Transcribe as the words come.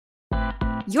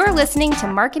You're listening to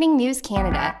Marketing News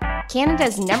Canada,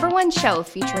 Canada's #1 show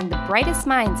featuring the brightest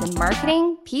minds in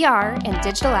marketing, PR, and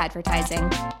digital advertising.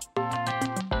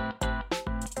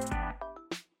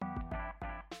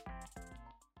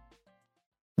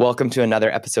 Welcome to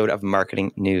another episode of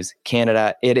Marketing News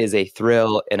Canada. It is a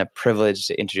thrill and a privilege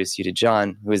to introduce you to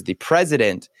John, who is the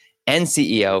president and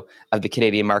CEO of the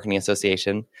Canadian Marketing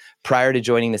Association. Prior to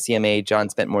joining the CMA, John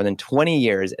spent more than 20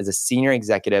 years as a senior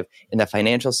executive in the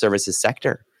financial services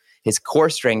sector. His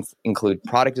core strengths include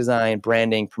product design,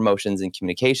 branding, promotions, and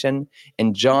communication.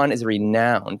 And John is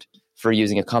renowned for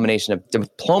using a combination of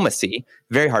diplomacy,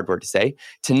 very hard word to say,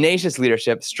 tenacious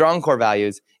leadership, strong core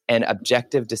values, and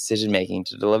objective decision-making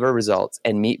to deliver results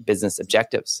and meet business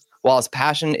objectives. While his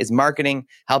passion is marketing,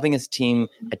 helping his team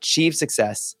achieve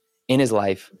success in his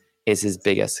life is his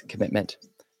biggest commitment.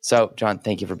 So, John,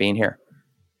 thank you for being here.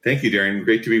 Thank you, Darren.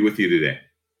 Great to be with you today.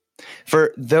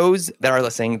 For those that are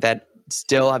listening that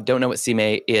still don't know what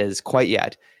CMA is quite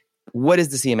yet, what is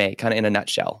the CMA, kind of in a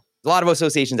nutshell? A lot of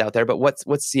associations out there, but what's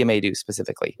CMA do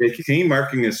specifically? The Canadian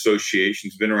Marketing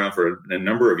Association has been around for a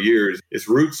number of years. Its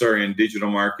roots are in digital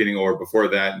marketing, or before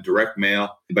that, direct mail,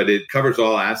 but it covers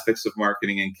all aspects of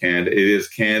marketing in Canada. It is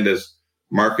Canada's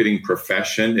marketing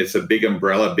profession. It's a big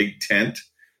umbrella, big tent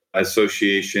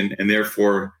association, and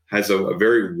therefore has a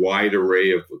very wide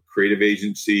array of creative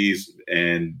agencies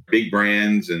and big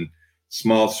brands and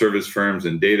small service firms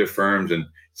and data firms. And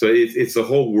so it's the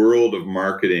whole world of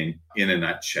marketing in a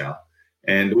nutshell.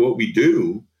 And what we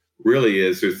do really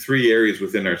is there's three areas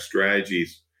within our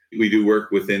strategies. We do work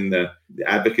within the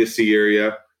advocacy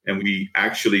area, and we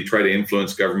actually try to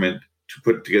influence government to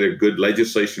put together good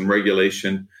legislation,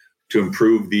 regulation to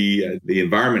improve the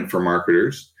environment for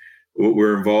marketers.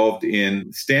 We're involved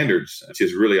in standards, which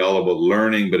is really all about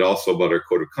learning, but also about our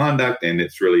code of conduct. And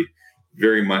it's really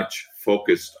very much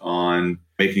focused on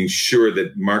making sure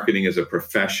that marketing is a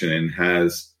profession and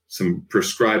has some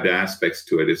prescribed aspects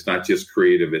to it. It's not just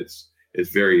creative. It's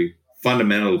very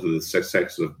fundamental to the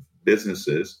success of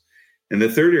businesses. And the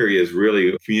third area is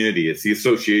really community. It's the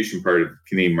association part of the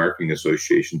Canadian Marketing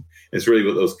Association. It's really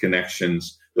about those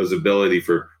connections, those ability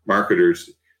for marketers,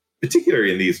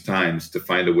 particularly in these times, to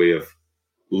find a way of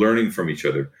learning from each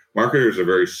other. Marketers are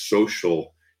very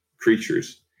social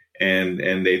creatures, and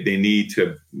they need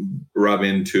to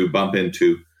bump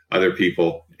into other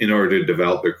people in order to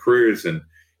develop their careers and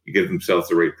give themselves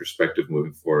the right perspective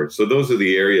moving forward. So those are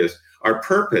the areas. Our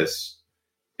purpose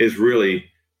is really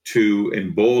to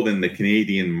embolden the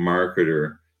Canadian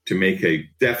marketer to make a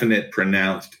definite,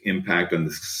 pronounced impact on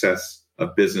the success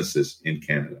of businesses in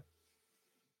Canada.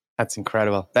 That's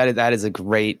incredible. That is a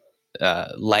great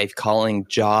life calling,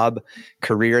 job,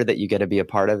 career that you get to be a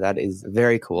part of. That is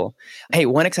very cool. Hey,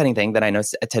 one exciting thing that I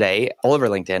noticed today, all over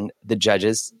LinkedIn, the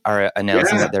judges are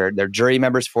announcing that they're jury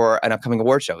members for an upcoming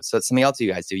award show. So it's something else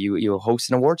you guys do. You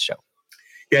host an award show.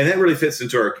 Yeah, and that really fits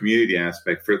into our community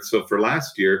aspect. So for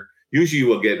last year, usually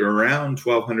we'll get around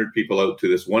 1,200 people out to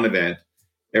this one event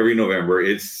every November.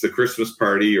 It's the Christmas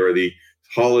party or the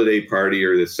holiday party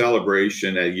or the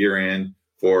celebration at year end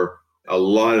for a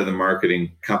lot of the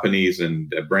marketing companies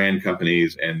and brand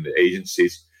companies and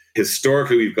agencies.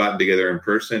 Historically, we've gotten together in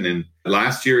person, and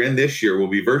last year and this year will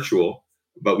be virtual,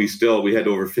 but we had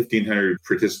over 1,500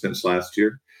 participants last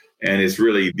year. And it's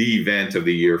really the event of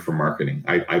the year for marketing,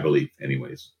 I believe,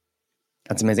 anyways.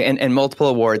 That's amazing. And multiple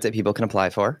awards that people can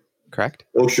apply for, correct?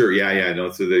 Oh, sure. Yeah.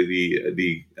 No, so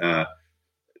the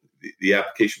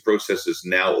application process is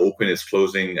now open. It's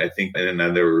closing, I think, in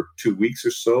another 2 weeks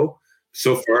or so.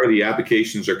 So far, the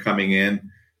applications are coming in,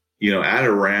 at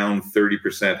around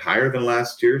 30% higher than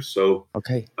last year. So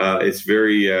okay, it's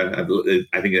very, I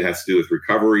think it has to do with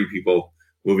recovery, people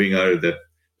moving out of the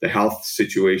health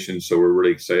situation. So we're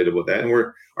really excited about that.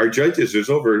 And our judges, there's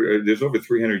over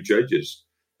 300 judges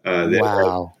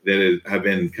that have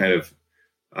been kind of,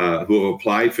 who have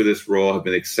applied for this role, have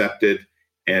been accepted,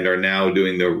 and are now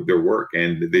doing their work.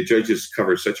 And the judges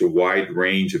cover such a wide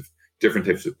range of different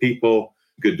types of people,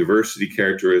 good diversity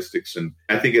characteristics. And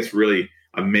I think it's really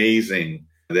amazing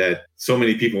that so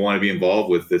many people want to be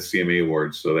involved with the CMA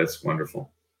Awards. So that's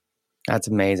wonderful. That's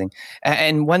amazing.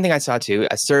 And one thing I saw too,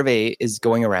 a survey is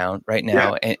going around right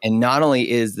now. Yeah. And not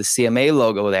only is the CMA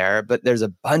logo there, but there's a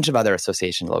bunch of other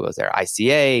association logos there.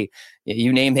 ICA,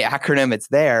 you name the acronym, it's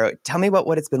there. Tell me about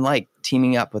what it's been like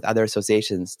teaming up with other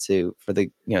associations for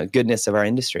the goodness of our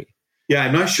industry. Yeah,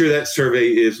 I'm not sure that survey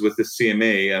is with the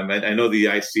CMA. I know the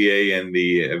ICA and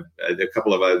a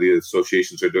couple of other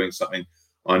associations are doing something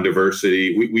on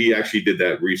diversity. We actually did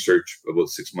that research about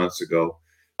 6 months ago.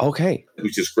 Okay.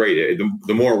 Which is great.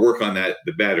 The more work on that,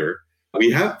 the better.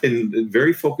 We have been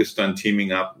very focused on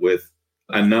teaming up with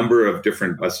a number of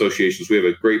different associations. We have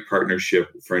a great partnership,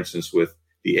 for instance, with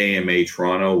the AMA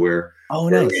Toronto, where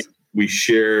nice. we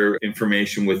share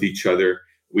information with each other.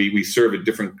 We serve a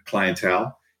different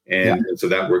clientele, and so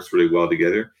that works really well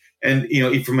together. And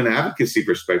from an advocacy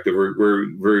perspective,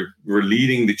 we're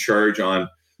leading the charge on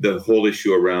the whole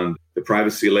issue around the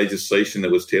privacy legislation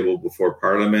that was tabled before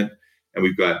Parliament, and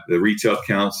we've got the Retail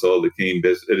Council, the Canadian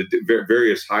Business,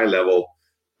 various high-level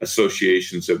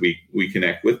associations that we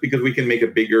connect with, because we can make a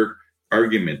bigger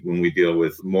argument when we deal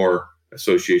with more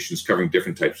associations covering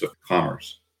different types of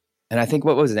commerce. And I think,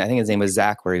 what was it? I think his name was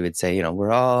Zach, where he would say,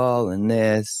 we're all in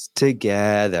this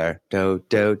together. Do,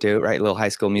 do, do, right? Little High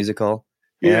School Musical.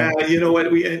 Yeah, you know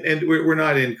what? We're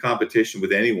not in competition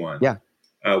with anyone. Yeah.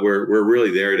 We're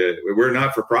really there we're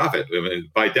not for profit. I mean,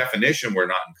 by definition, we're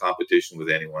not in competition with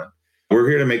anyone. We're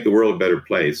here to make the world a better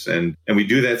place. And we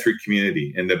do that through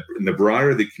community. And the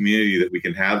broader the community that we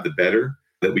can have, the better,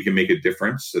 that we can make a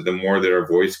difference. So the more that our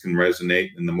voice can resonate,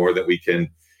 and the more that we can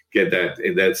get that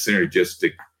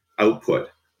synergistic output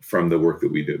from the work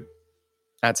that we do.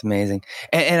 That's amazing.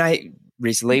 And I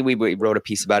recently, we wrote a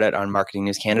piece about it on Marketing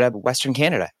News Canada, but Western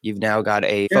Canada. You've now got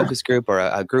a focus group, or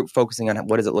a group focusing on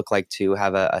what does it look like to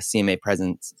have a CMA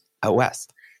presence out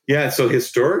west. Yeah, so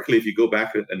historically, if you go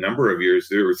back a number of years,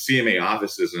 there were CMA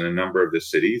offices in a number of the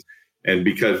cities. And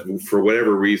because for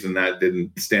whatever reason that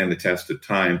didn't stand the test of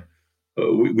time,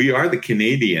 we are the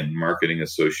Canadian Marketing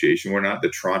Association. We're not the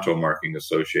Toronto Marketing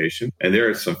Association. And there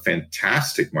are some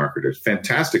fantastic marketers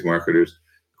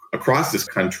across this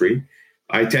country.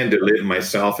 I tend to live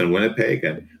myself in Winnipeg,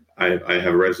 and I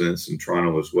have residence in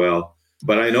Toronto as well.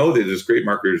 But I know that there's great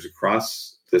marketers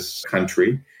across this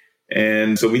country.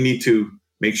 And so we need to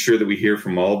make sure that we hear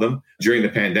from all of them. During the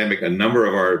pandemic, a number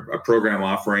of our program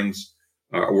offerings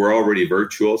were already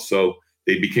virtual. So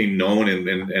they became known,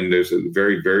 and there's a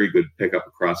very, very good pickup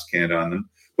across Canada on them.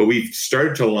 But we've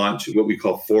started to launch what we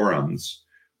call forums,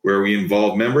 where we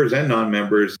involve members and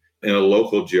non-members in a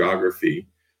local geography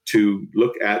to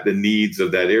look at the needs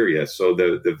of that area. So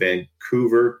the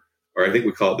Vancouver, or I think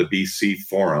we call it the BC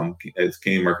Forum, it's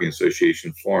Canadian Marketing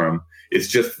Association Forum, it's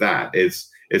just that.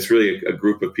 It's really a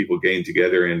group of people getting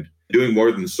together and doing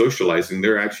more than socializing.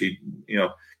 They're actually,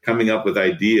 coming up with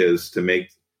ideas to make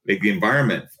the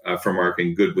environment for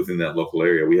marketing good within that local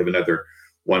area. We have another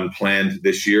one planned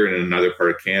this year in another part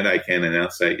of Canada. I can't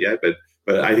announce that yet,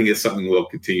 but I think it's something we'll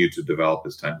continue to develop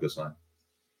as time goes on.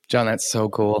 John, that's so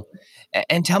cool.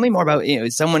 And tell me more about,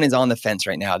 someone is on the fence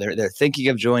right now. They're thinking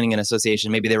of joining an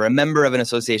association. Maybe they were a member of an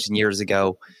association years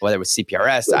ago, whether it was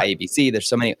CPRS, IABC, there's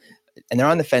so many, and they're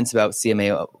on the fence about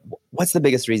CMA. What's the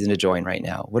biggest reason to join right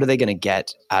now? What are they going to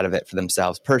get out of it for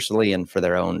themselves personally and for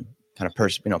their own kind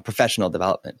of professional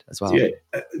development as well? Yeah,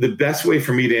 the best way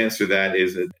for me to answer that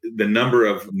is the number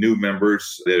of new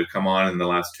members that have come on in the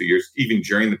last 2 years. Even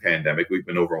during the pandemic, we've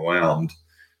been overwhelmed.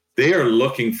 They are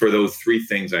looking for those three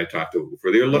things I talked about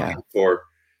before. They're looking for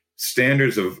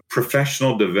standards of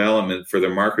professional development for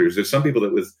their marketers. There's some people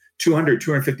that with 200,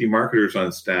 250 marketers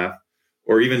on staff,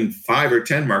 or even 5 or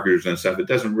 10 marketers on staff, it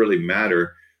doesn't really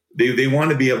matter. They want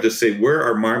to be able to say, where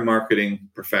are my marketing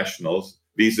professionals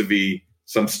vis-a-vis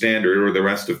some standard or the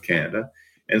rest of Canada?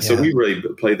 And so we really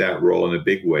play that role in a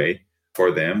big way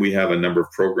for them. We have a number of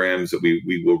programs that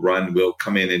we will run. We'll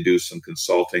come in and do some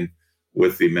consulting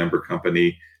with the member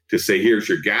company to say, here's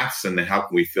your gaps and how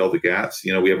can we fill the gaps?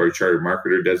 We have our chartered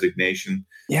marketer designation.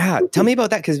 Yeah. Tell me about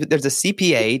that, because there's a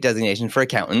CPA designation for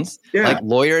accountants. Yeah. Like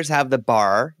lawyers have the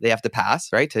bar they have to pass,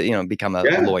 right? To, become a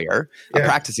lawyer, a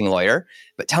practicing lawyer.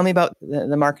 But tell me about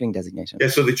the marketing designation. Yeah.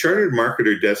 So the chartered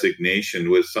marketer designation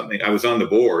was something, I was on the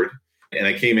board and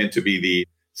I came in to be the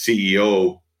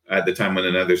CEO at the time when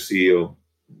another CEO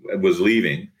was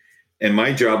leaving. And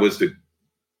my job was to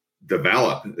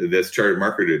develop this chartered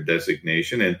marketer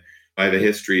designation. And I have a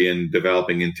history in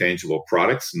developing intangible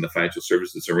products in the financial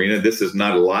services arena. This is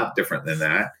not a lot different than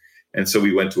that. And so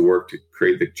we went to work to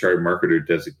create the chartered marketer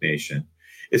designation.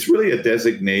 It's really a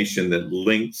designation that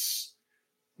links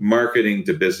marketing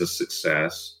to business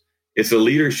success. It's a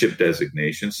leadership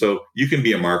designation. So you can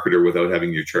be a marketer without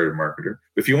having your chartered marketer.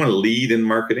 But if you want to lead in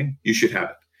marketing, you should have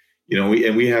it.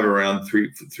 We have around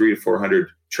 300 to 400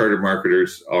 chartered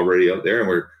marketers already out there, and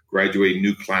we're graduating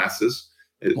new classes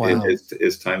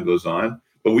as time goes on.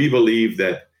 But we believe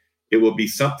that it will be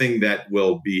something that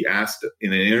will be asked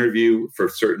in an interview for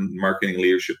certain marketing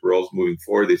leadership roles moving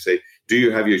forward. They say, do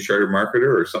you have your chartered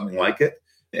marketer or something like it?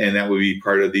 And that would be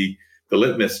part of the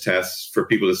litmus tests for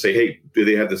people to say, hey, do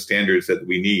they have the standards that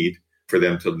we need for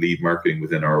them to lead marketing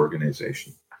within our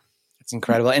organization? That's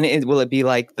incredible. And will it be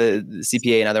like the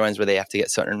CPA and other ones where they have to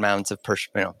get certain amounts of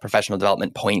professional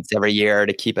development points every year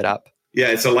to keep it up? Yeah,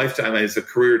 it's a lifetime. It's a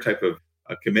career type of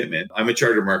commitment. I'm a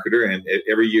charter marketer, and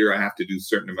every year I have to do a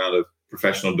certain amount of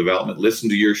professional development, listen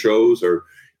to your shows, or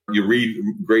you read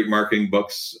great marketing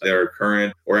books that are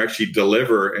current, or actually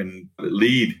deliver and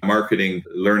lead marketing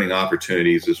learning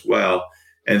opportunities as well.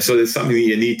 And so it's something that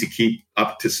you need to keep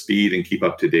up to speed and keep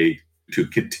up to date to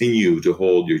continue to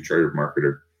hold your chartered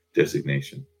marketer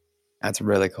designation. That's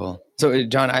really cool. So,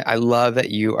 John, I love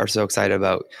that you are so excited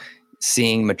about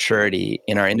seeing maturity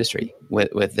in our industry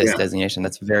with this designation.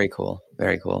 That's very cool.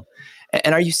 Very cool.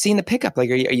 And are you seeing the pickup? Like,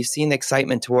 are you seeing the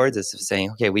excitement towards this of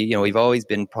saying, okay, we've always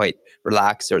been quite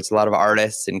relaxed, or it's a lot of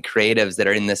artists and creatives that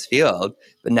are in this field,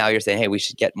 but now you're saying, hey, we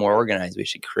should get more organized. We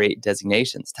should create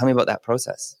designations. Tell me about that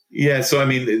process. Yeah. So, I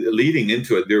mean, leading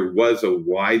into it, there was a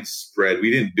widespread, we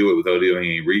didn't do it without doing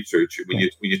any research. When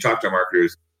you talk to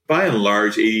marketers, by and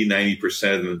large,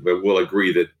 80-90% of them will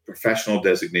agree that professional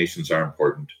designations are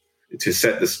important to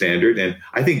set the standard. And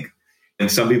I think in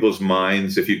some people's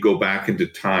minds, if you go back into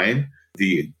time,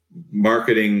 the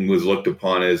marketing was looked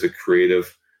upon as a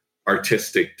creative,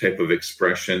 artistic type of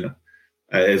expression,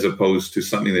 as opposed to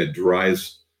something that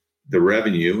drives the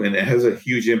revenue, and it has a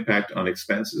huge impact on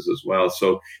expenses as well.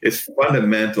 So it's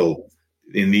fundamental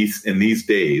in these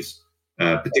days,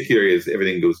 particularly as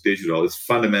everything goes digital. It's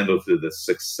fundamental to the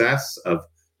success of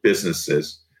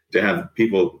businesses to have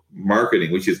people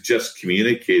marketing, which is just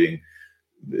communicating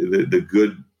the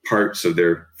good parts of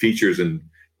their features and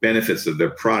benefits of their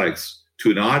products to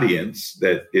an audience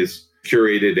that is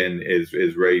curated and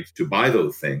is ready to buy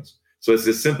those things. So it's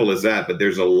as simple as that, but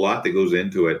there's a lot that goes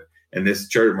into it. And this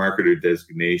chartered marketer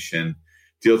designation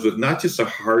deals with not just the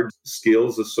hard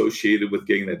skills associated with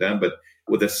getting that done, but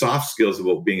with the soft skills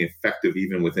about being effective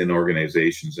even within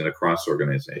organizations and across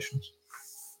organizations.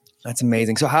 That's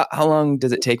amazing. So how long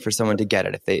does it take for someone to get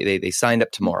it if they signed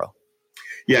up tomorrow?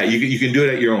 Yeah, you can do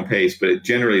it at your own pace, but it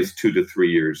generally is 2 to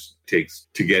 3 years it takes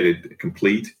to get it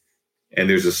complete. And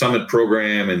there's a summit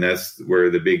program, and that's where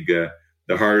the big,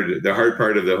 the hard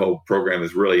part of the whole program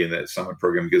is really in that summit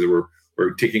program, because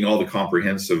we're taking all the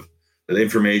comprehensive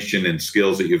information and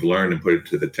skills that you've learned and put it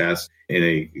to the test in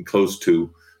a close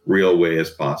to real way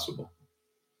as possible.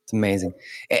 It's amazing.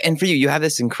 And for you, you have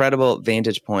this incredible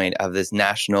vantage point of this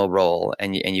national role,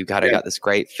 and you got this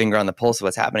great finger on the pulse of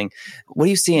what's happening. What are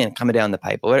you seeing coming down the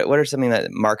pipe? What are something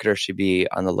that marketers should be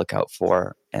on the lookout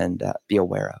for and be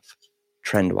aware of,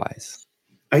 trend-wise?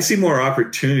 I see more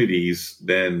opportunities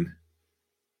than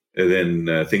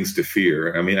things to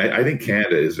fear. I mean, I think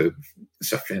Canada is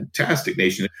a fantastic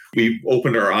nation. We've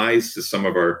opened our eyes to some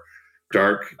of our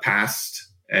dark past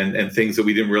and things that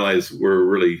we didn't realize were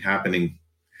really happening.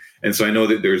 And so I know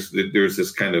that there's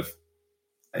this kind of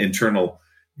internal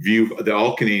view that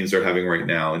all Canadians are having right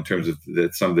now in terms of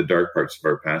some of the dark parts of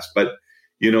our past. But,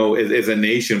 as a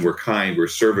nation, we're kind, we're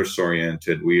service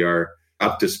oriented, we are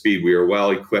up to speed, we are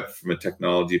well equipped from a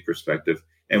technology perspective,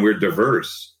 and we're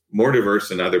diverse, more diverse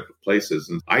than other places.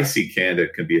 And I see Canada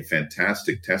can be a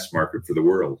fantastic test market for the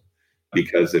world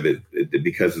because of it,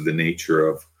 because of the nature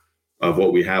of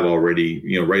what we have already,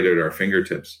 right at our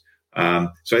fingertips.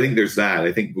 So I think there's that.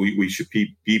 I think we should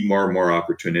be more and more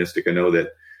opportunistic. I know that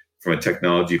from a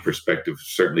technology perspective,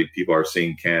 certainly people are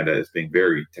seeing Canada as being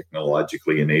very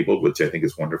technologically enabled, which I think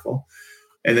is wonderful.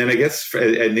 And then I guess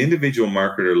at an individual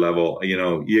marketer level,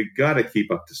 you got to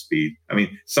keep up to speed. I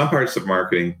mean, some parts of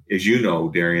marketing, as you know,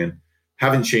 Darian,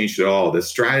 haven't changed at all. The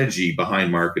strategy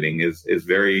behind marketing is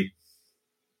very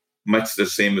much the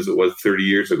same as it was 30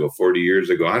 years ago, 40 years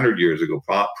ago, 100 years ago,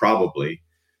 probably.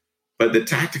 But the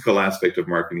tactical aspect of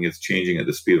marketing is changing at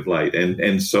the speed of light.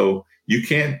 And so you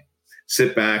can't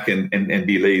sit back and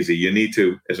be lazy. You need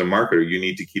to, as a marketer, you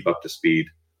need to keep up to speed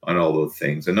on all those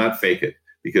things and not fake it,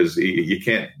 because you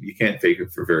can't fake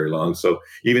it for very long. So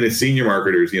even as senior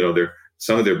marketers,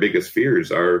 some of their biggest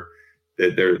fears are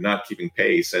that they're not keeping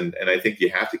pace. And I think you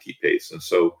have to keep pace. And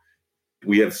so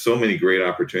we have so many great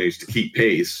opportunities to keep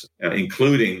pace,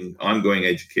 including ongoing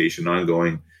education,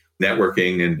 ongoing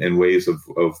networking, and ways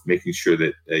of making sure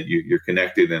that you're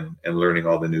connected and learning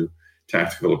all the new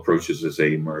tactical approaches as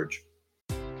they emerge.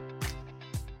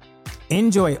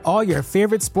 Enjoy all your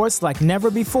favorite sports like never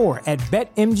before at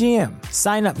BetMGM.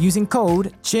 Sign up using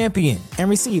code CHAMPION and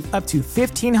receive up to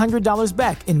 $1,500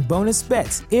 back in bonus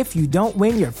bets if you don't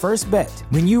win your first bet.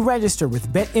 When you register with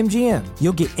BetMGM,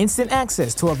 you'll get instant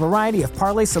access to a variety of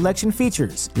parlay selection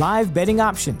features, live betting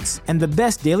options, and the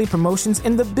best daily promotions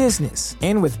in the business.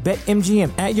 And with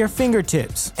BetMGM at your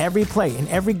fingertips, every play and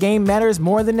every game matters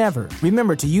more than ever.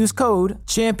 Remember to use code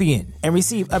CHAMPION and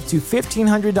receive up to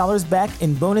 $1,500 back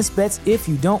in bonus bets if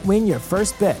you don't win your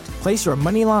first bet. Place your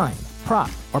money line, prop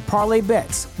or parlay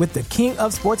bets with the king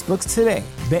of sportsbooks today.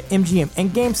 BetMGM and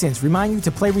GameSense remind you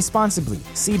to play responsibly.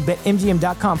 See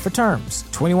BetMGM.com for terms.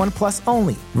 21 plus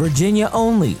only. Virginia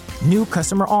only. New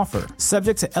customer offer.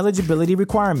 Subject to eligibility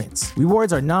requirements.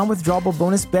 Rewards are non-withdrawable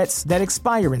bonus bets that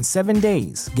expire in 7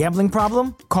 days. Gambling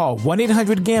problem? Call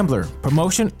 1-800-GAMBLER.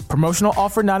 Promotional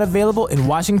offer not available in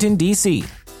Washington, D.C.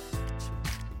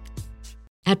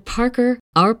 At Parker,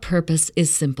 our purpose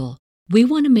is simple. We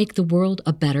want to make the world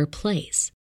a better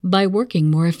place by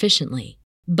working more efficiently,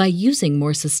 by using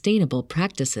more sustainable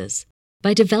practices,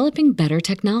 by developing better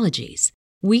technologies.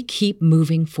 We keep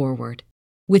moving forward.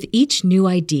 With each new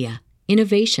idea,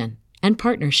 innovation, and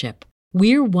partnership,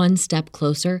 we're one step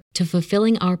closer to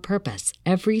fulfilling our purpose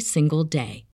every single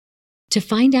day. To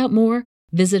find out more,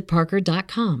 visit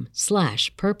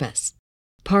parker.com/purpose.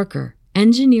 Parker,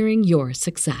 engineering your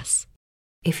success.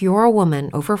 If you're a woman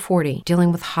over 40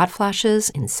 dealing with hot flashes,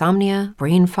 insomnia,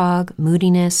 brain fog,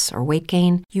 moodiness, or weight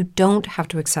gain, you don't have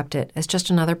to accept it as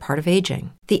just another part of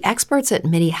aging. The experts at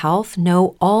MIDI Health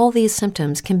know all these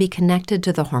symptoms can be connected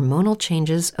to the hormonal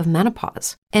changes of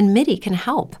menopause. And MIDI can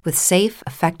help with safe,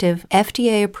 effective,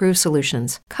 FDA-approved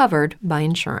solutions covered by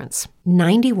insurance.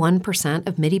 91%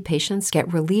 of MIDI patients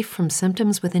get relief from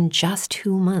symptoms within just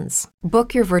 2 months.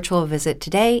 Book your virtual visit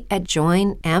today at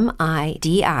joinmidi.com.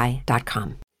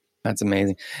 That's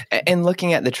amazing. And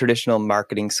looking at the traditional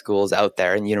marketing schools out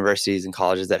there and universities and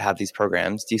colleges that have these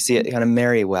programs, do you see it kind of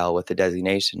marry well with the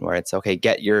designation where it's, okay,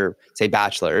 get your, say,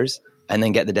 bachelor's and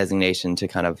then get the designation to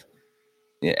kind of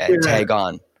tag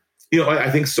on? I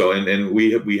think so. And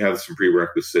we have some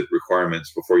prerequisite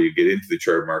requirements before you get into the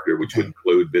chartered marketer, which would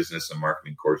include business and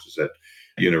marketing courses at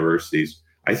universities.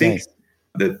 I think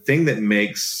the thing that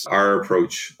makes our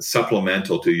approach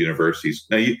supplemental to universities,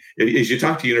 now, as you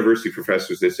talk to university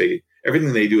professors, they say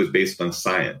everything they do is based on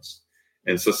science.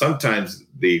 And so sometimes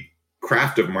the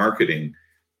craft of marketing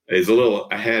is a little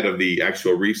ahead of the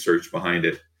actual research behind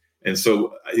it. And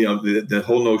so, the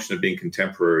whole notion of being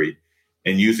contemporary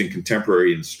and using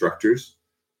contemporary instructors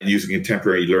and using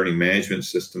contemporary learning management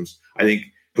systems, I think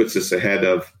puts us ahead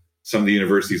of some of the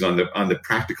universities on the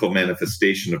practical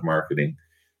manifestation of marketing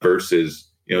versus,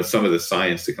 some of the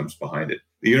science that comes behind it.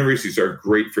 The universities are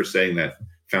great for setting that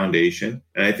foundation.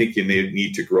 And I think you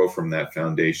need to grow from that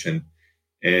foundation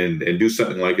and do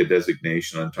something like a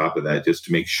designation on top of that, just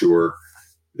to make sure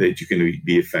that you can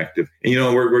be effective. And,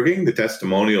 we're getting the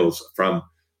testimonials from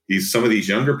some of these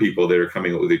younger people that are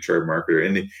coming up with a chartered marketer.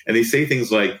 And they say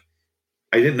things like,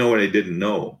 I didn't know what I didn't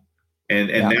know. And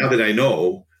now that I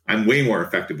know, I'm way more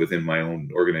effective within my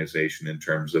own organization in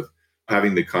terms of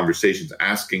having the conversations,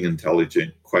 asking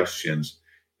intelligent questions,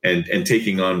 and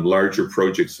taking on larger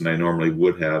projects than I normally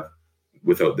would have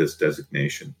without this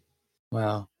designation.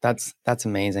 Wow, that's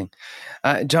amazing.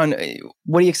 John,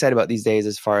 what are you excited about these days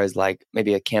as far as like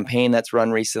maybe a campaign that's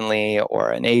run recently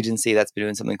or an agency that's been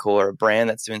doing something cool or a brand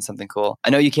that's doing something cool? I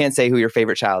know you can't say who your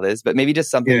favorite child is, but maybe just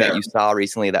something that you saw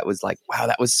recently that was like, wow,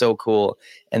 that was so cool.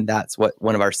 And that's what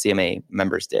one of our CMA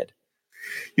members did.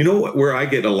 Where I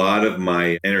get a lot of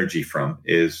my energy from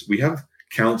is we have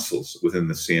councils within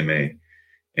the CMA.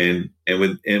 And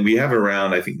we have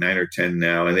around, I think, 9 or 10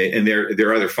 now, and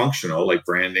they're either functional, like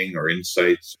branding or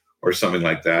insights or something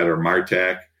like that, or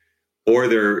MarTech, or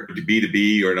they're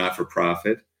B2B or not for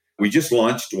profit. We just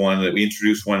launched one that we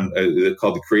introduced one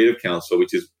called the Creative Council,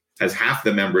 which has half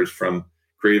the members from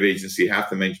creative agency, half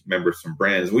the members from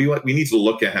brands. We need to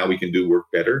look at how we can do work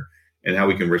better and how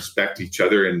we can respect each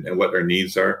other and what our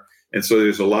needs are. And so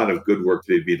there's a lot of good work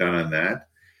to be done on that.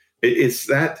 It's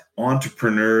that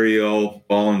entrepreneurial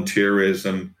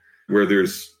volunteerism where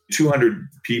there's 200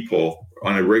 people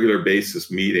on a regular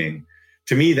basis meeting.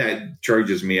 To me, that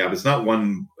charges me up. It's not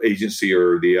one agency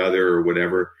or the other or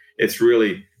whatever. It's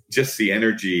really just the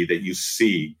energy that you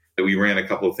see. We ran a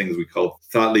couple of things we called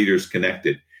Thought Leaders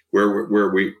Connected, where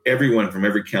everyone from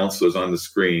every council is on the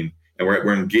screen, and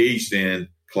we're engaged in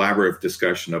collaborative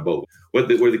discussion about what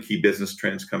are the key business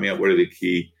trends coming up, what are the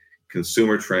key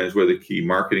consumer trends, what are the key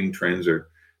marketing trends or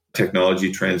technology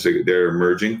trends that are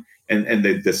emerging. And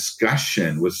the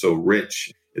discussion was so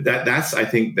rich. That's I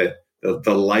think that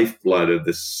the lifeblood of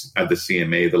the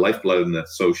CMA, the lifeblood of the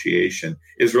association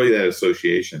is really that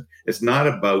association. It's not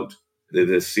about the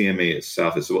CMA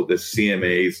itself. It's about the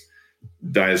CMA's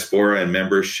diaspora and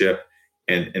membership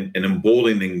and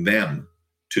emboldening them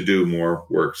to do more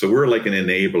work. So we're like an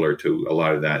enabler to a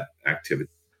lot of that activity.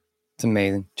 It's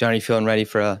amazing. John, are you feeling ready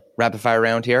for a rapid fire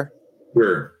round here?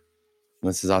 Sure.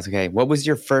 This is awesome. Okay. What was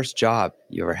your first job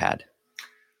you ever had?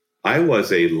 I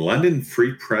was a London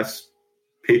Free Press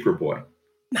paper boy.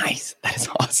 Nice. That is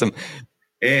awesome.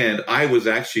 And I was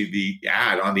actually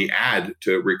on the ad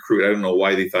to recruit. I don't know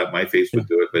why they thought my face would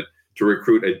do it, but to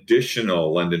recruit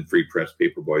additional London Free Press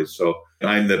paper boys. So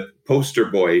I'm the poster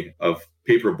boy of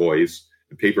paper boys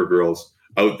and paper girls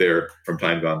out there from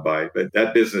time gone by. But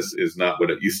that business is not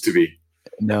what it used to be.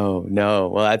 No.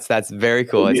 Well, that's very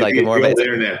cool. It's like more of the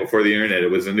internet. Before the internet, it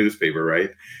was a newspaper,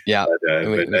 right? Yeah.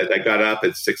 But I got up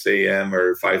at 6 a.m.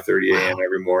 or 5:30 a.m.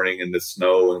 every morning in the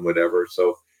snow and whatever.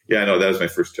 So yeah, no, that was my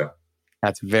first job.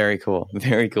 That's very cool.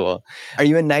 Very cool. Are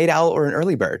you a night owl or an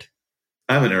early bird?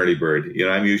 I'm an early bird.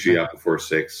 I'm usually up before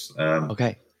 6.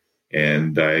 Okay.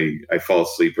 And I fall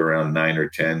asleep around 9 or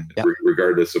 10,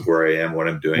 regardless of where I am, what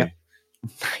I'm doing. Yep.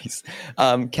 Nice.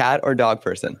 Cat or dog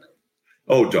person?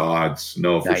 Oh, dogs.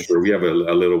 No, for sure. We have a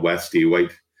little Westie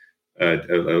a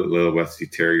little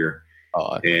Westie terrier.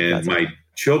 Oh, and my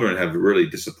children have really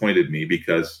disappointed me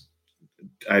because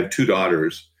I have 2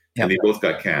 daughters. And they both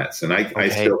got cats. And I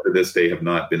still, to this day, have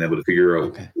not been able to figure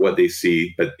out what they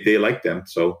see, but they like them.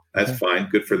 So that's fine.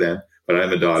 Good for them. But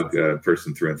I'm a dog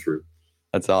person through and through.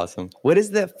 That's awesome. What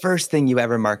is the first thing you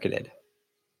ever marketed?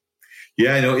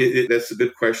 Yeah, I know. That's a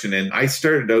good question. And I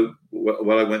started out,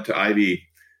 while I went to Ivy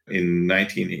in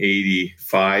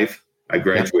 1985, I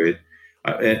graduated.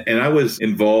 And I was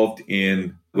involved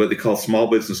in what they call small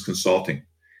business consulting.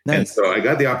 Nice. And so I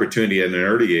got the opportunity at an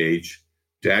early age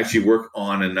to actually work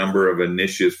on a number of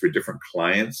initiatives for different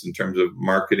clients in terms of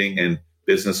marketing and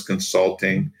business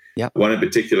consulting. Yep. One in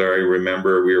particular, I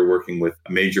remember we were working with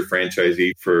a major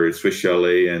franchisee for Swiss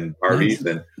Chalet and Harvey's.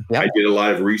 Nice. And I did a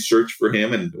lot of research for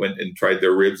him and went and tried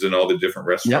their ribs in all the different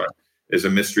restaurants as a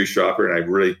mystery shopper. And I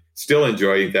really still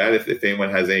enjoy that. If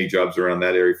anyone has any jobs around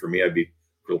that area for me, I'd be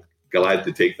glad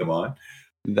to take them on.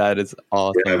 That is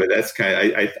awesome. Yeah, but that's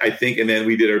kind of, I think, and then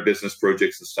we did our business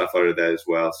projects and stuff out of that as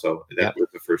well. So that was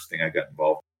the first thing I got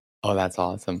involved. Oh, that's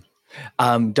awesome.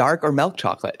 Dark or milk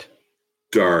chocolate?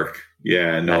 Dark.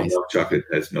 Yeah, no, Nice. milk chocolate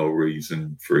has no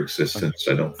reason for existence.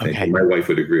 I don't think. Okay. My wife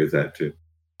would agree with that too.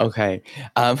 Okay.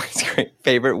 It's great.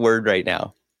 Favorite word right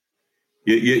now?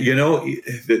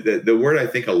 The word I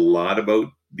think a lot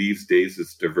about these days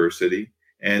is diversity.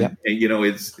 And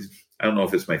it's, I don't know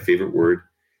if it's my favorite word.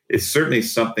 It's certainly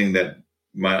something that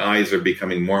my eyes are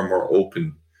becoming more and more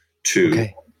open to,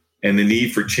 and the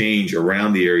need for change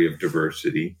around the area of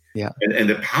diversity, and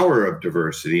the power of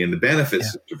diversity and the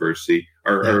benefits of diversity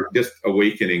are just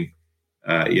awakening.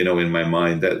 In my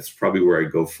mind, that's probably where I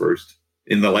go first.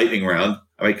 In the lightning round,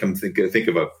 I might come think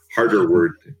of a harder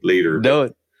word later.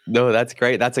 No, that's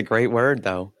great. That's a great word,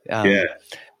 though.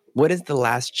 What is the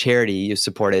last charity you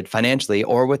supported financially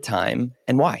or with time,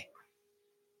 and why?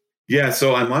 Yeah,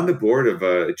 so I'm on the board of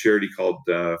a charity called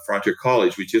Frontier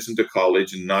College, which isn't a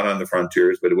college and not on the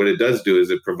frontiers, but what it does do is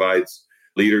it provides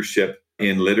leadership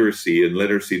in literacy and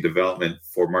literacy development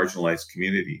for marginalized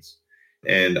communities.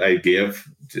 And I give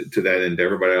to that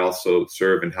endeavor, but I also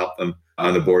serve and help them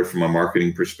on the board from a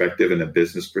marketing perspective and a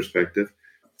business perspective.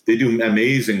 They do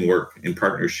amazing work in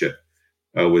partnership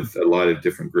with a lot of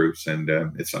different groups. And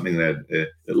it's something that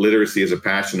literacy is a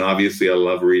passion. Obviously, I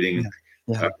love reading.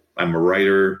 I'm a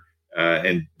writer.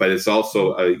 But it's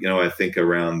also, I think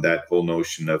around that whole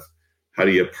notion of how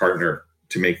do you partner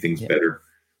to make things better?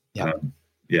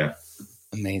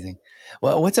 Amazing.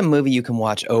 Well, what's a movie you can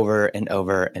watch over and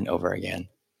over and over again?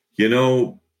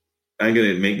 I'm going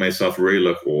to make myself really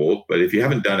look old, but if you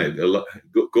haven't done it,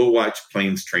 go watch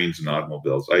Planes, Trains, and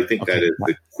Automobiles. I think that is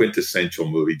the quintessential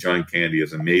movie. John Candy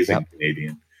is amazing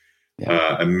Canadian,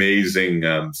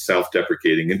 amazing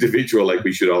self-deprecating individual like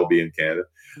we should all be in Canada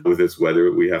with this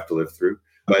weather we have to live through.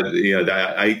 But,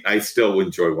 I still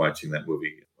enjoy watching that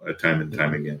movie time and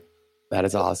time again. That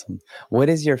is awesome. What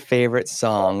is your favorite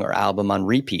song or album on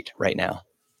repeat right now?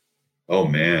 Oh,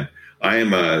 man. I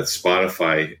am a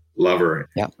Spotify lover,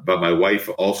 but my wife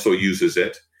also uses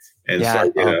it. And so I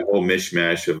get a whole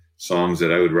mishmash of songs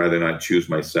that I would rather not choose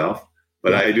myself.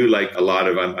 But I do like a lot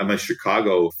of, I'm a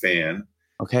Chicago fan.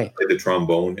 Okay. I played the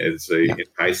trombone in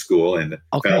high school and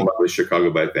fell in love with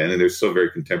Chicago back then. And they're still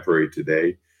very contemporary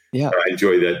today. Yeah. I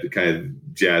enjoy that kind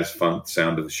of jazz funk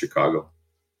sound of Chicago.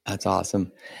 That's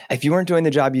awesome. If you weren't doing the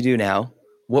job you do now,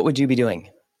 what would you be doing?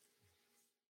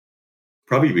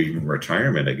 Probably even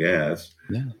retirement, I guess.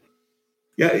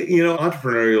 Yeah,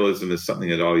 entrepreneurialism is something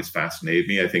that always fascinated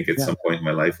me. I think at some point in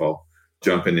my life, I'll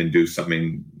jump in and do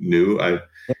something new.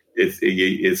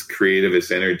 It's creative, it's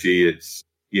energy, it's,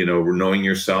 knowing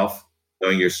yourself,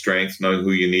 knowing your strengths, knowing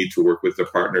who you need to work with a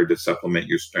partner to supplement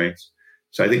your strengths.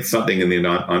 So I think something in the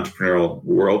entrepreneurial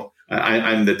world,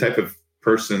 I'm the type of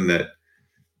person that,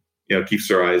 keeps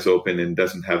their eyes open and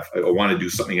doesn't have, I want to do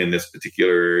something in this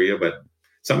particular area, but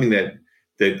something that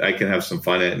that I can have some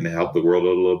fun at and help the world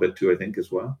out a little bit too, I think,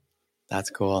 as well. That's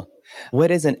cool.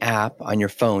 What is an app on your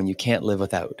phone you can't live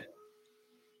without?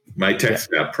 My text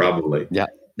app, probably. Yeah.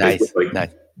 Nice. Like nice.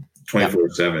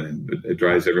 24/7. And it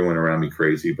drives everyone around me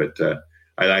crazy, but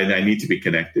I need to be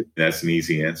connected. That's an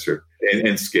easy answer.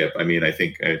 And Skip. I mean, I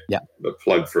think a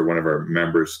plug for one of our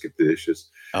members, Skip the Dishes.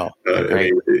 Oh,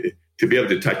 great. To be able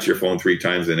to touch your phone 3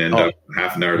 times and end up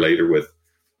half an hour later with,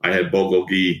 I had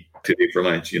bulgogi today for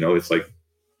lunch. It's like,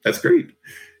 that's great.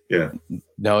 Yeah.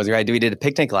 No, it was great. We did a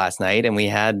picnic last night and we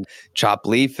had chopped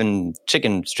leaf and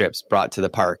chicken strips brought to the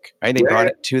park. Right? They brought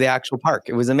it to the actual park.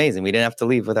 It was amazing. We didn't have to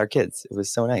leave with our kids. It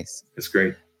was so nice. It's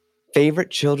great. Favorite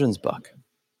children's book?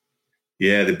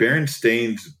 Yeah, the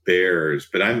Berenstain's Bears.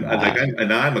 But I'm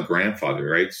a grandfather,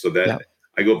 right? So that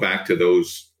I go back to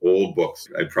those old books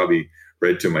I probably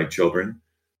read to my children.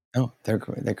 Oh, they're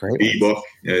great. Bee book.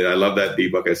 I love that Bee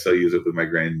book. I still use it with my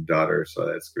granddaughter. So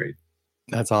that's great.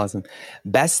 That's awesome.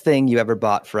 Best thing you ever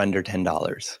bought for under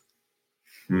 $10?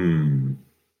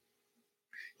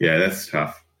 Yeah, that's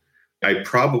tough. I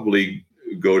probably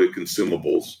go to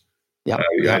consumables.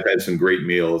 I've had some great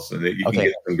meals, and you can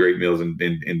get some great meals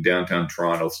in downtown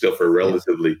Toronto, still for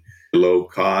relatively low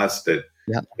cost.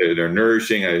 They're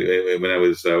nourishing. When I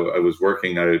was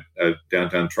working out of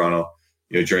downtown Toronto,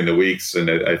 during the weeks, and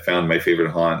I found my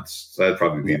favorite haunts. So that'd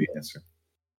probably be the answer.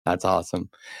 That's awesome.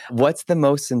 What's the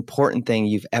most important thing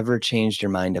you've ever changed your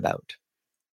mind about?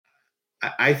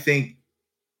 I think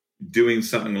doing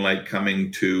something like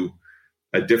coming to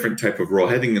a different type of role,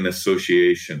 heading an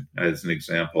association, as an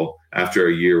example, after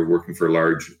a year working for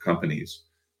large companies,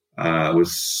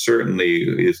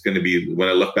 is going to be, when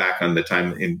I look back on the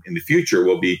time in the future,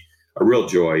 will be a real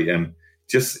joy. And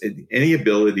just any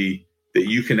ability that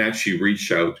you can actually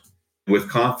reach out with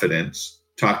confidence,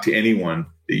 talk to anyone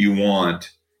that you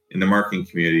want in the marketing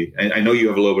community. And I know you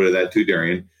have a little bit of that too,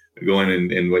 Darian,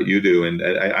 going in what you do. And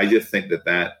I just think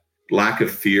that lack of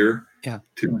fear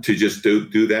to just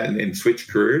do that and switch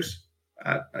careers,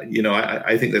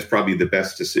 I think that's probably the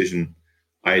best decision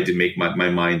I had to make my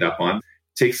mind up on.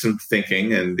 Take some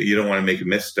thinking, and you don't want to make a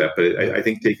misstep, but I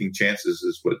think taking chances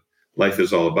is what life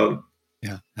is all about.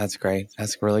 Yeah, that's great.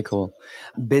 That's really cool.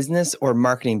 Business or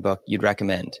marketing book you'd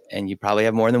recommend? And you probably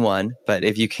have more than one, but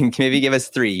if you can maybe give us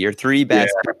 3, your 3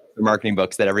 best marketing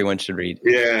books that everyone should read.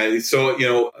 Yeah.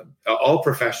 So, all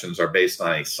professions are based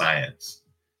on a science.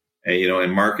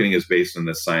 And marketing is based on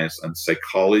the science on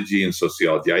psychology and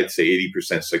sociology. I'd say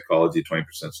 80% psychology, 20%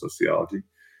 sociology.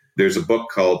 There's a book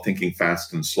called Thinking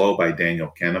Fast and Slow by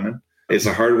Daniel Kahneman. It's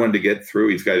a hard one to get through.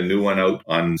 He's got a new one out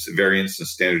on variance and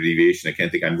standard deviation. I can't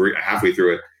think. I'm halfway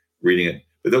through it, reading it.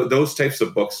 But those types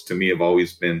of books to me have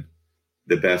always been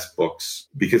the best books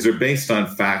because they're based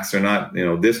on facts. They're not,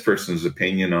 this person's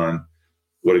opinion on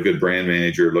what a good brand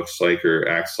manager looks like or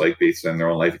acts like based on their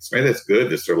own life experience. That's good.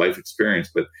 That's their life experience.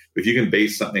 But if you can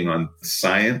base something on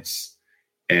science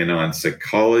and on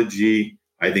psychology,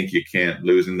 I think you can't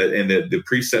lose. And the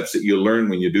precepts that you learn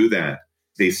when you do that,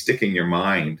 they stick in your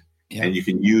mind. Yeah. And you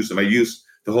can use them. I use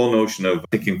the whole notion of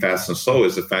thinking fast and slow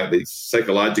is the fact that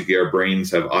psychologically our brains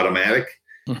have automatic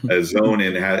zone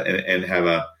and have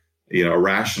a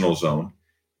rational zone.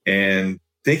 And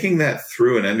thinking that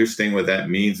through and understanding what that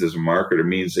means as a marketer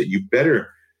means that you better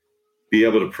be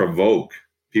able to provoke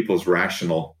people's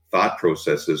rational thought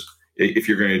processes if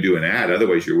you're going to do an ad.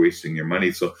 Otherwise, you're wasting your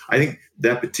money. So I think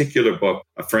that particular book,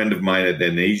 a friend of mine at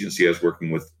an agency I was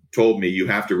working with told me, you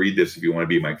have to read this if you want to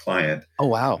be my client. Oh,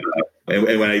 wow. And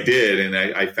when I did, and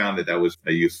I found that was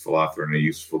a useful author and a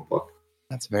useful book.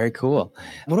 That's very cool.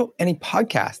 What about any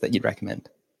podcast that you'd recommend?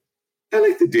 I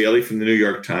like The Daily from the New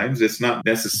York Times. It's not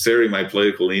necessarily my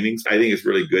political leanings. I think it's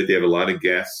really good. They have a lot of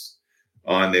guests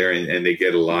on there and they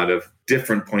get a lot of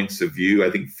different points of view.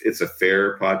 I think it's a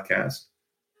fair podcast.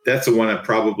 That's the one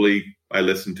I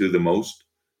listen to the most.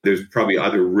 There's probably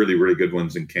other really, really good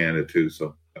ones in Canada too.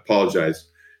 So I apologize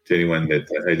to anyone that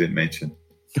I didn't mention.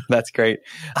 That's great.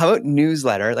 How about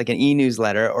newsletter, like an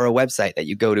e-newsletter or a website that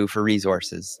you go to for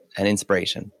resources and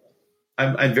inspiration?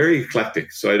 I'm very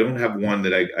eclectic, so I don't have one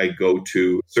that I go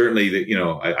to. Certainly,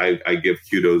 I give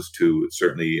kudos to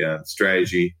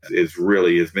Strategy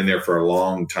has been there for a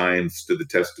long time, stood the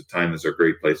test of time, is a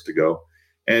great place to go.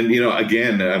 And,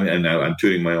 again, I'm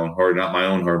tooting my own horn, not my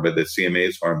own horn, but the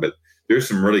CMA's horn, but there's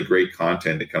some really great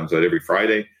content that comes out every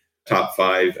Friday. Top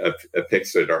 5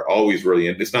 picks that are always really,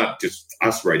 it's not just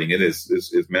us writing it,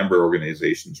 it's member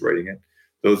organizations writing it.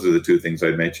 Those are the 2 things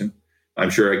I'd mention. I'm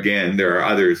sure, again, there are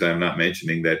others I'm not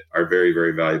mentioning that are very,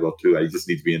 very valuable too. I just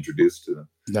need to be introduced to them.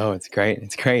 No, it's great.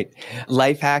 It's great.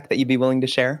 Life hack that you'd be willing to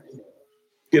share?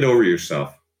 Get over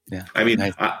yourself. Yeah. I mean,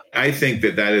 Nice. I think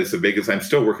that is the biggest. I'm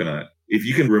still working on it. If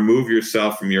you can remove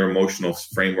yourself from your emotional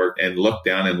framework and look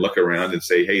down and look around and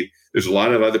say, hey, there's a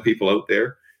lot of other people out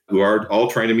there who are all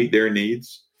trying to meet their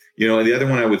needs. And the other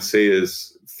one I would say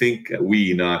is think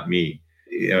we, not me.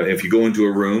 If you go into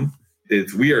a room,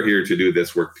 we are here to do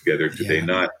this work together today,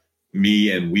 not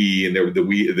me and we and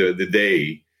the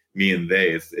they, me and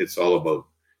they. It's all about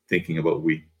thinking about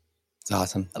we. It's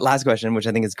awesome. Last question, which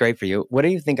I think is great for you. What do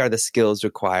you think are the skills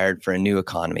required for a new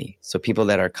economy? So people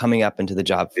that are coming up into the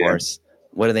job force,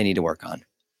 what do they need to work on?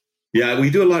 Yeah, we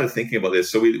do a lot of thinking about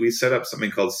this. So we set up something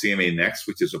called CMA Next,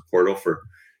 which is a portal for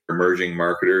emerging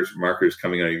marketers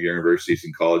coming out of universities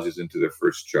and colleges into their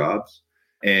first jobs.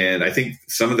 And I think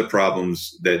some of the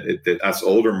problems that us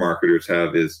older marketers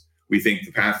have is we think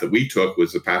the path that we took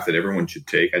was the path that everyone should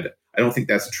take. I don't think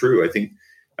that's true. I think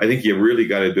you really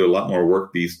got to do a lot more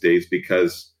work these days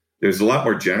because there's a lot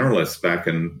more generalists back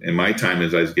in my time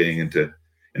as I was getting into,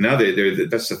 and now there's the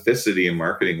specificity in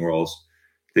marketing roles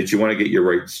that you want to get your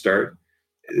right start.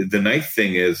 The nice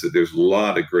thing is that there's a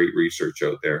lot of great research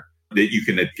out there that you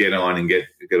can get on and get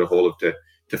a hold of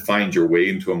to find your way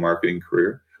into a marketing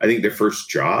career. I think the first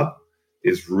job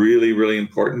is really, really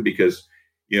important because,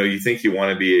 you think you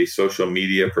want to be a social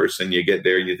media person. You get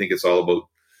there and you think it's all about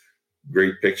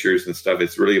great pictures and stuff.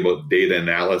 It's really about data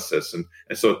analysis. And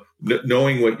so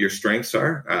knowing what your strengths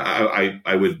are,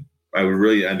 I would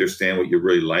really understand what you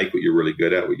really like, what you're really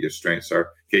good at, what your strengths are,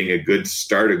 getting a good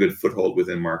start, a good foothold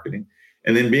within marketing,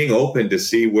 and then being open to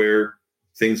see where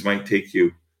things might take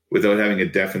you without having a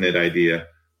definite idea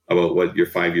about what your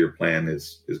 5-year plan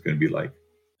is going to be like.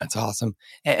 That's awesome.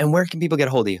 And where can people get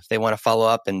a hold of you if they want to follow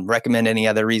up and recommend any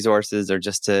other resources or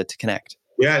just to connect?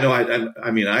 Yeah, no,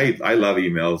 I mean, I love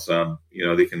emails.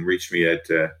 They can reach me at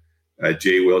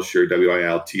jwilshire,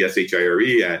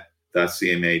 WILTSHIRE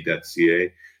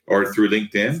 @cma.ca or through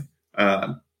LinkedIn.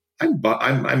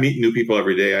 I meet new people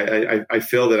every day. I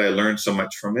feel that I learn so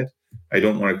much from it. I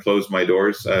don't want to close my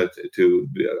doors to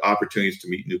opportunities to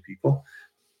meet new people.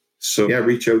 So yeah,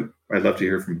 reach out. I'd love to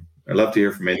hear from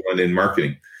anyone in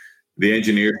marketing. The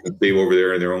engineers can stay over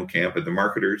there in their own camp, and the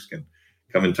marketers can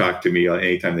come and talk to me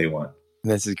anytime they want.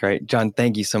 This is great. John,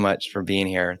 thank you so much for being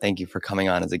here. Thank you for coming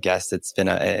on as a guest. It's been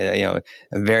a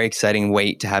very exciting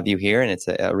wait to have you here, and it's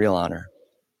a real honor.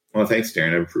 Well, thanks,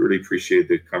 Darren. I really appreciate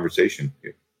the conversation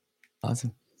here.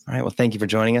 Awesome. All right. Well, thank you for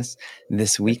joining us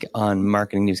this week on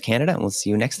Marketing News Canada, and we'll see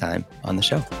you next time on the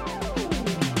show.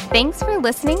 Thanks for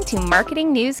listening to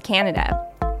Marketing News Canada.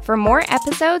 For more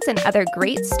episodes and other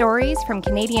great stories from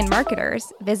Canadian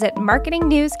marketers, visit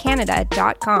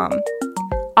marketingnewscanada.com.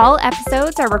 All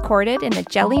episodes are recorded in the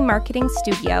Jelly Marketing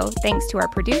Studio thanks to our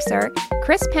producer,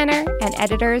 Chris Penner, and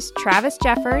editors Travis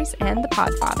Jeffers and The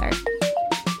Podfather.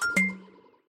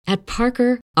 At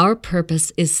Parker, our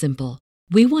purpose is simple.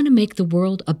 We want to make the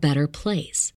world a better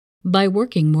place by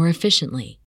working more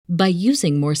efficiently, by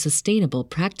using more sustainable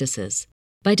practices,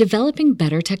 by developing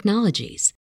better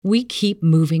technologies. We keep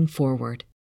moving forward.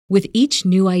 With each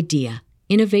new idea,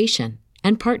 innovation,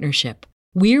 and partnership,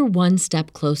 we're one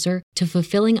step closer to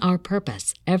fulfilling our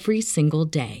purpose every single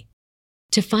day.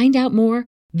 To find out more,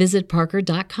 visit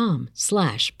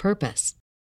parker.com/purpose.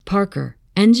 Parker,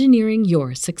 engineering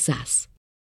your success.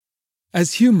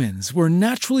 As humans, we're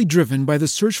naturally driven by the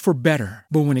search for better.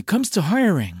 But when it comes to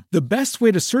hiring, the best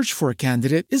way to search for a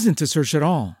candidate isn't to search at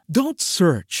all. Don't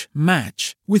search,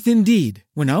 match with Indeed.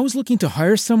 When I was looking to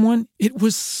hire someone, it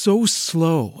was so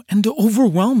slow and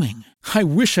overwhelming. I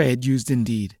wish I had used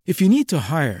Indeed. If you need to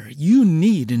hire, you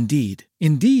need Indeed.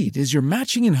 Indeed is your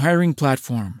matching and hiring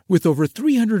platform with over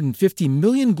 350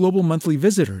 million global monthly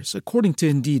visitors, according to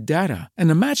Indeed data, and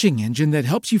a matching engine that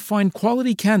helps you find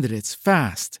quality candidates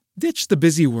fast. Ditch the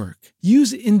busy work.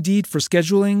 Use Indeed for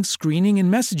scheduling, screening,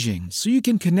 and messaging so you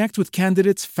can connect with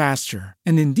candidates faster.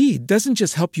 And Indeed doesn't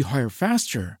just help you hire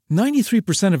faster.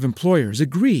 93% of employers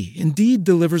agree Indeed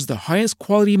delivers the highest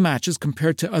quality matches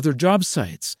compared to other job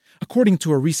sites, according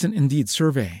to a recent Indeed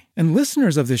survey. And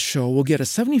listeners of this show will get a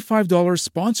 $75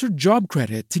 sponsored job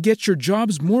credit to get your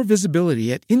jobs more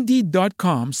visibility at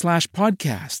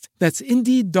Indeed.com/podcast. That's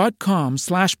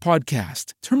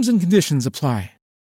Indeed.com/podcast. Terms and conditions apply.